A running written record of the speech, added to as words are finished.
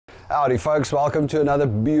Howdy folks, welcome to another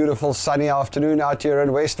beautiful sunny afternoon out here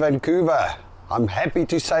in West Vancouver. I'm happy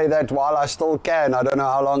to say that while I still can. I don't know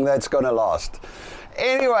how long that's going to last.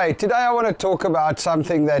 Anyway, today I want to talk about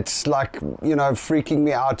something that's freaking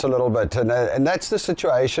me out a little bit, and that's the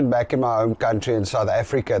situation back in my home country in South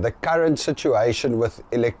Africa, the current situation with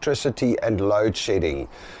electricity and load shedding.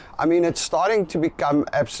 I mean, it's starting to become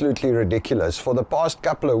absolutely ridiculous. For the past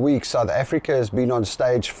couple of weeks, South Africa has been on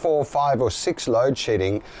stage 4, 5 or 6 load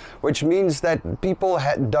shedding, which means that people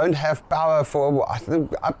don't have power for, I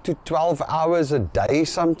think, up to 12 hours a day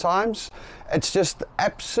sometimes. It's just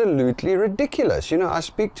absolutely ridiculous. You know, I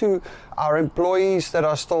speak to our employees that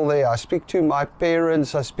are still there. I speak to my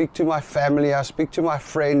parents. I speak to my family. I speak to my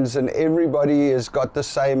friends, and everybody has got the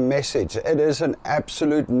same message. It is an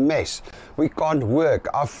absolute mess. We can't work.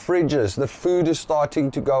 Our fridges, the food is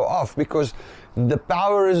starting to go off because the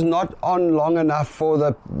power is not on long enough for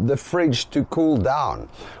the fridge to cool down.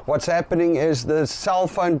 What's happening is the cell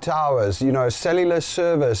phone towers, cellular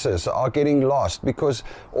services are getting lost because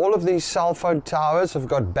all of these cell phone towers have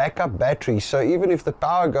got backup batteries. So even if the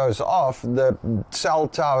power goes off, the cell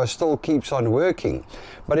tower still keeps on working.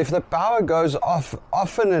 But if the power goes off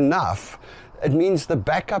often enough, it means the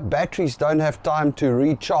backup batteries don't have time to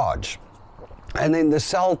recharge. And then the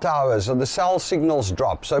cell towers or the cell signals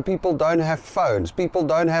drop. So people don't have phones, people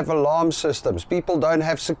don't have alarm systems, people don't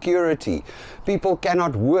have security, people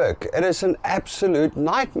cannot work. It is an absolute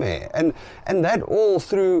nightmare. And that all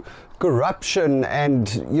through corruption and,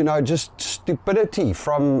 just stupidity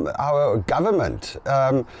from our government.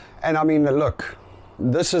 And I mean, look,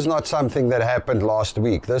 this is not something that happened last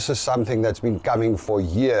week. This is something that's been coming for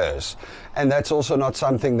years. And that's also not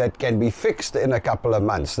something that can be fixed in a couple of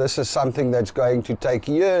months. This is something that's going to take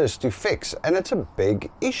years to fix. And it's a big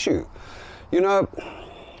issue. Let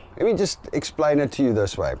me just explain it to you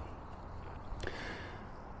this way.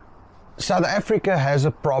 South Africa has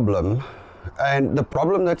a problem. And the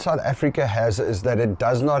problem that South Africa has is that it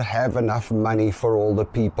does not have enough money for all the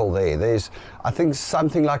people there. There's, I think,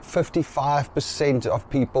 something like 55% of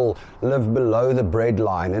people live below the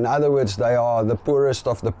breadline. In other words, they are the poorest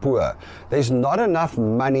of the poor. There's not enough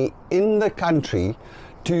money in the country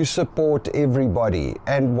to support everybody.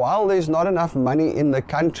 And while there's not enough money in the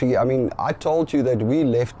country, I mean, I told you that we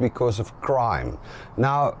left because of crime.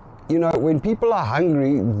 Now, when people are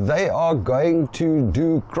hungry, they are going to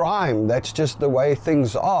do crime. That's just the way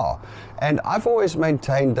things are. And I've always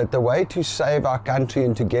maintained that the way to save our country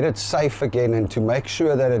and to get it safe again and to make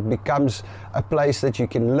sure that it becomes a place that you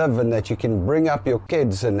can live and that you can bring up your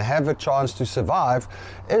kids and have a chance to survive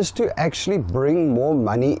is to actually bring more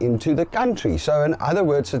money into the country. So in other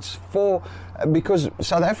words, because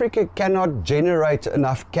South Africa cannot generate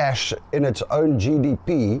enough cash in its own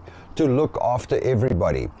GDP to look after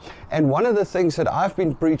everybody. And one of the things that I've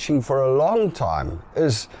been preaching for a long time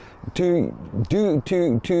is to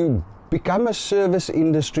become a service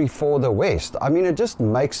industry for the West. I mean, it just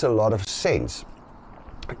makes a lot of sense.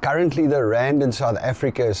 Currently, the rand in South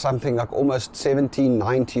Africa is something like almost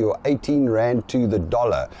 17.90 or 18 rand to the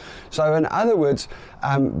dollar. So in other words,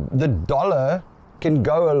 the dollar can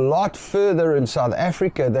go a lot further in South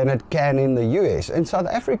Africa than it can in the US. And South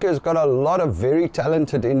Africa has got a lot of very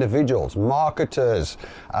talented individuals, marketers,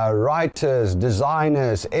 writers,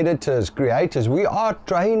 designers, editors, creators. We are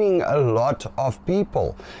training a lot of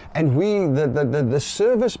people. And the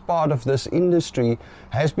service part of this industry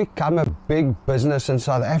has become a big business in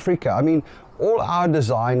South Africa. I mean, all our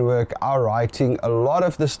design work, our writing, a lot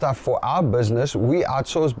of the stuff for our business, we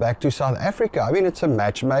outsource back to South Africa. I mean, it's a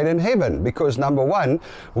match made in heaven because number one,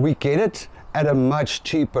 we get it at a much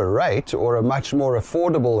cheaper rate or a much more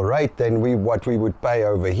affordable rate than what we would pay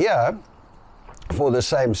over here for the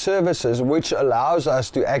same services, which allows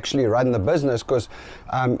us to actually run the business. Because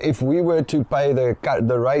if we were to pay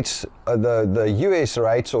the rates, the US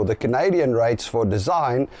rates or the Canadian rates for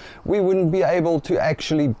design, we wouldn't be able to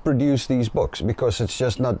actually produce these books because it's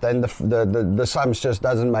just not, then the sums just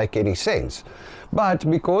doesn't make any sense.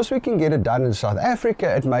 But because we can get it done in South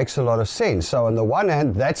Africa, it makes a lot of sense. So on the one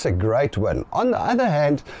hand, that's a great win. On the other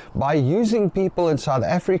hand, by using people in South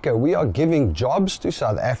Africa, we are giving jobs to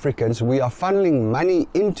South Africans. We are funneling money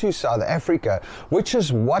into South Africa, which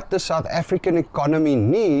is what the South African economy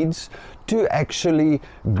needs to actually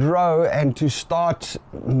grow and to start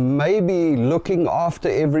maybe looking after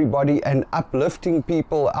everybody and uplifting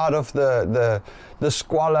people out of the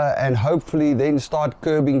squalor, and hopefully then start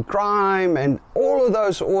curbing crime and all of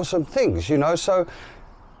those awesome things, So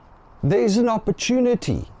there's an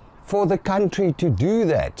opportunity for the country to do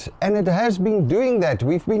that, and it has been doing that.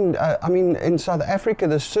 We've been, I mean, in South Africa,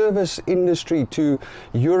 the service industry to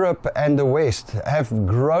Europe and the West have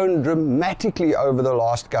grown dramatically over the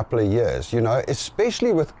last couple of years, you know,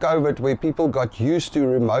 especially with COVID, where people got used to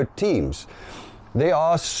remote teams. There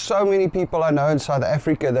are so many people I know in South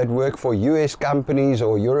Africa that work for US companies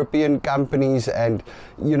or European companies, and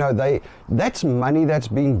you know, that's money that's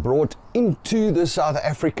being brought into the South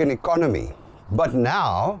African economy. But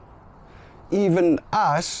now, even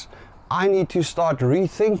us, I need to start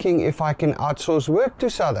rethinking if I can outsource work to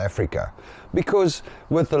South Africa, because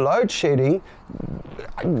with the load shedding,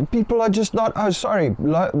 people are just not, oh sorry,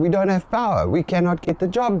 we don't have power, we cannot get the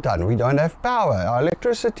job done, we don't have power, our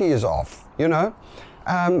electricity is off, you know,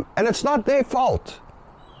 and it's not their fault.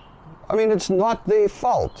 I mean, it's not their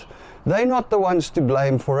fault. They're not the ones to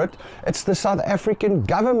blame for it. It's the South African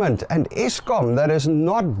government and Eskom that is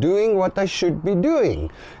not doing what they should be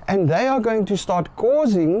doing. And they are going to start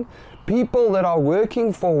causing people that are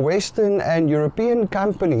working for Western and European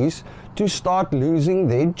companies to start losing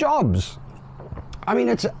their jobs. I mean,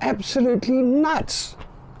 it's absolutely nuts.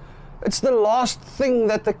 It's the last thing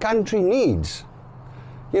that the country needs.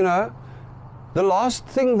 You know, the last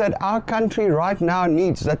thing that our country right now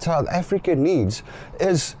needs, that South Africa needs,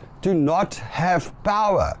 is to not have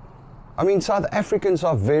power. I mean, South Africans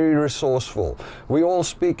are very resourceful. We all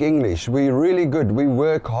speak English. We're really good. We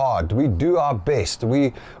work hard. We do our best.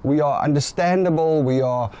 We are understandable. We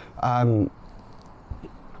are,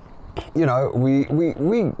 you know,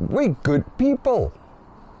 we're good people.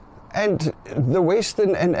 And the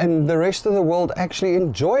Western and the rest of the world actually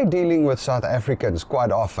enjoy dealing with South Africans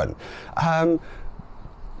quite often.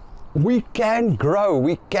 We can grow,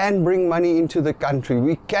 we can bring money into the country,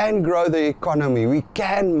 we can grow the economy, we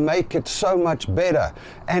can make it so much better.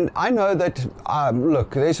 And I know that,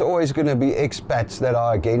 look, there's always going to be expats that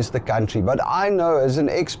are against the country, but I know as an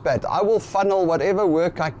expat, I will funnel whatever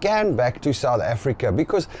work I can back to South Africa,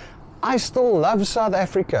 because I still love South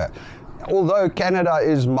Africa. Although Canada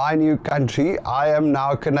is my new country, I am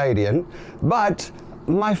now Canadian, but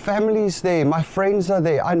my family's there, my friends are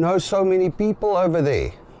there, I know so many people over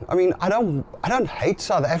there. I mean, I don't hate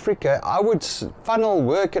South Africa. I would funnel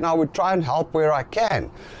work and I would try and help where I can.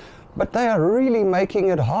 But they are really making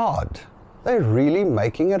it hard. They're really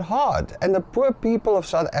making it hard. And the poor people of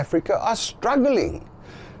South Africa are struggling.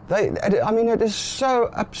 I mean, it is so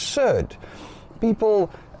absurd. People,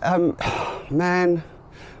 man,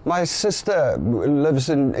 my sister lives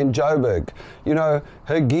in Joburg. You know,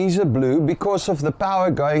 her geyser blew because of the power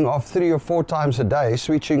going off 3 or 4 times a day,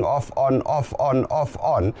 switching off, on, off, on, off,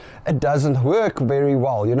 on. It doesn't work very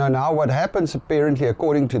well. You know, now what happens apparently,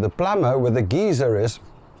 according to the plumber with the geyser, is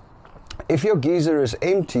if your geyser is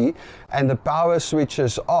empty and the power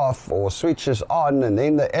switches off or switches on, and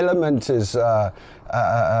then the element is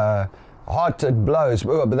hot, it blows.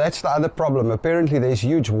 But that's the other problem. Apparently there's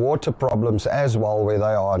huge water problems as well where they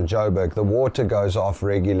are in Joburg. The water goes off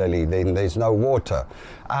regularly, then there's no water.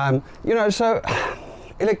 You know, so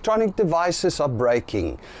electronic devices are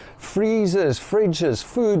breaking. Freezers, fridges,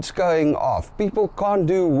 food's going off. People can't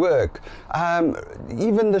do work.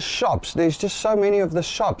 Even the shops, there's just so many of the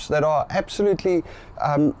shops that are absolutely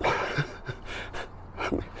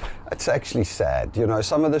it's actually sad, you know,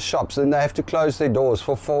 some of the shops, and they have to close their doors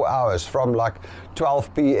for 4 hours from like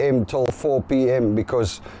 12 p.m. till 4 p.m.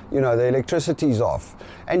 because, you know, the electricity's off.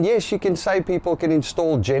 And yes, you can say people can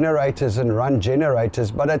install generators and run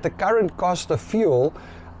generators, but at the current cost of fuel,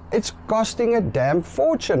 it's costing a damn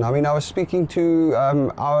fortune. I mean, I was speaking to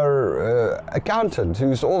our accountant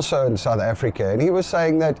who's also in South Africa, and he was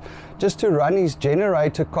saying that just to run his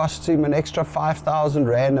generator costs him an extra 5,000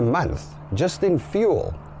 Rand a month, just in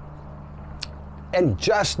fuel. And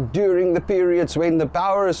just during the periods when the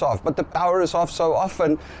power is off. But the power is off so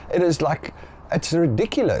often, it is like, it's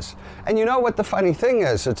ridiculous. And you know what the funny thing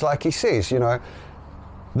is? It's like he says, you know,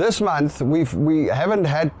 this month we haven't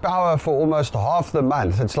had power for almost half the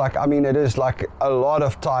month. It's like, I mean, it is like a lot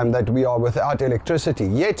of time that we are without electricity.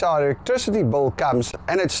 Yet our electricity bill comes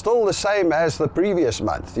and it's still the same as the previous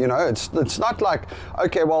month. You know, it's not like,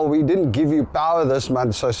 okay, well, we didn't give you power this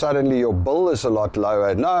month, so suddenly your bill is a lot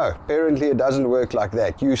lower. No, apparently it doesn't work like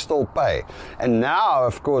that. You still pay. And now,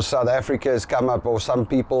 of course, South Africa has come up, or some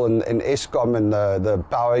people in Eskom and the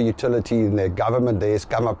power utility and their government there has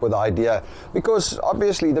come up with the idea, because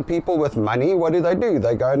obviously the people with money, what do?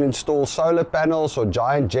 They go and install solar panels or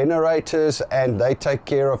giant generators, and they take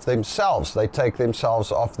care of themselves. They take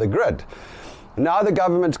themselves off the grid. Now the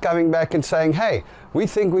government's coming back and saying, hey, we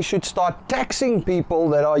think we should start taxing people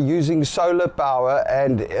that are using solar power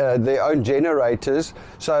and their own generators,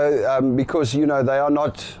 so because, you know, they are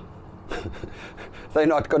not they're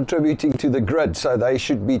not contributing to the grid, so they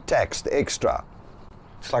should be taxed extra.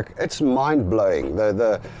 It's like, it's mind-blowing,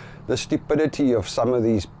 the stupidity of some of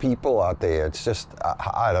these people out there. It's just,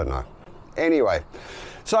 I don't know. Anyway,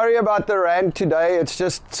 sorry about the rant today. It's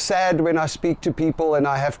just sad when I speak to people and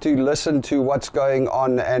I have to listen to what's going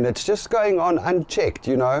on, and it's just going on unchecked,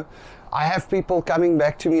 you know. I have people coming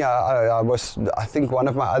back to me. I think one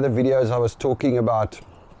of my other videos I was talking about,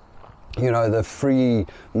 you know, the free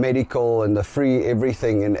medical and the free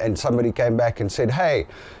everything, and somebody came back and said, hey,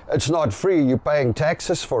 it's not free, you're paying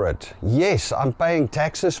taxes for it. Yes, I'm paying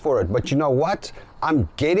taxes for it, but you know what? I'm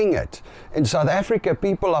getting it. In South Africa,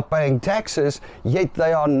 people are paying taxes, yet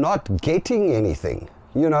they are not getting anything.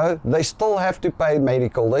 You know, they still have to pay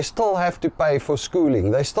medical, they still have to pay for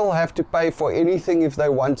schooling, they still have to pay for anything if they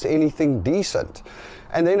want anything decent.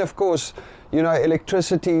 And then, of course, you know,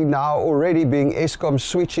 electricity now already being Eskom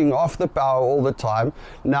switching off the power all the time.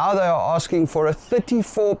 Now they are asking for a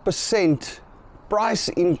 34% price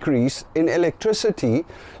increase in electricity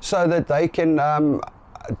so that they can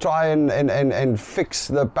try and fix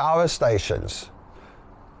the power stations.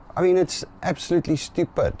 I mean, it's absolutely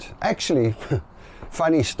stupid. Actually,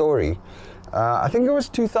 funny story. I think it was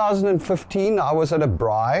 2015. I was at a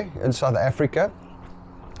braai in South Africa.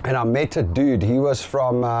 And I met a dude. He was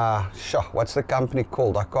from, what's the company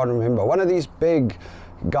called? I can't remember. One of these big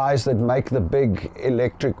guys that make the big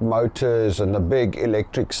electric motors and the big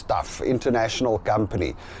electric stuff, international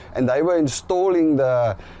company. And they were installing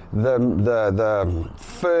the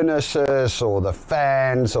furnaces or the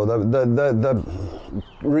fans or the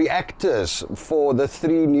reactors for the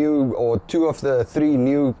two of the three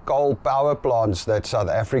new coal power plants that South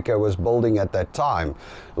Africa was building at that time.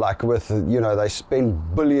 Like with, you know, they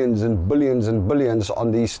spent billions and billions and billions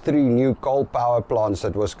on these three new coal power plants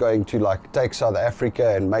that was going to like take South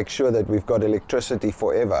Africa and make sure that we've got electricity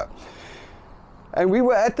forever. And we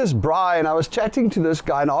were at this braai, and I was chatting to this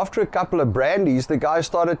guy, and after a couple of brandies, the guy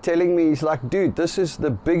started telling me, he's like, dude, this is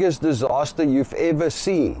the biggest disaster you've ever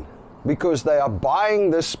seen, because they are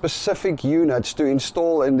buying this specific units to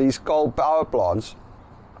install in these coal power plants,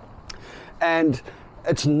 and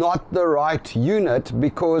it's not the right unit,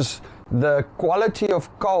 because the quality of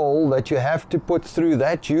coal that you have to put through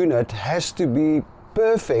that unit has to be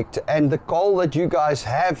perfect, and the coal that you guys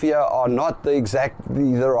have here are not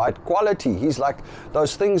exactly the right quality. He's like,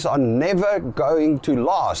 those things are never going to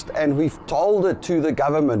last, and we've told it to the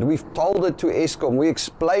government, we've told it to Eskom, we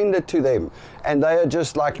explained it to them, and they are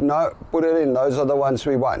just like, no, put it in, those are the ones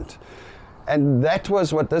we want. And that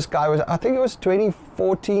was what this guy was, I think it was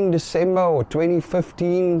 2014 December or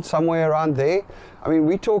 2015, somewhere around there. I mean,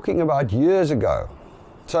 we're talking about years ago.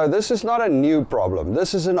 So this is not a new problem.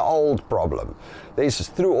 This is an old problem.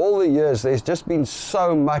 Through all the years, there's just been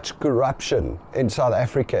so much corruption in South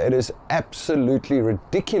Africa. It is absolutely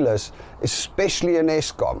ridiculous, especially in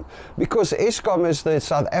Eskom, because Eskom is the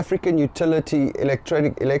South African utility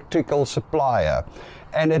electrical supplier.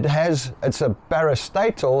 And it's a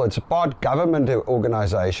parastatal, it's a part government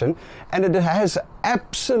organization, and it has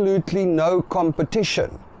absolutely no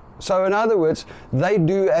competition. So in other words, they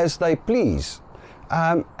do as they please.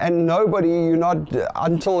 And nobody,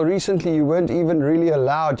 until recently, you weren't even really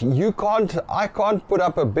allowed. I can't put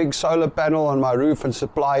up a big solar panel on my roof and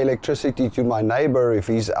supply electricity to my neighbor if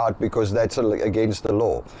he's out, because that's against the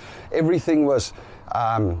law. Everything was,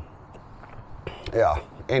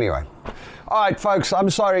 anyway. All right, folks, I'm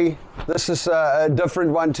sorry. This is a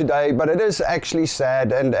different one today, but it is actually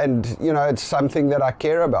sad, and it's something that I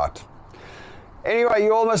care about. Anyway,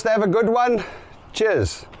 you all must have a good one.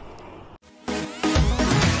 Cheers.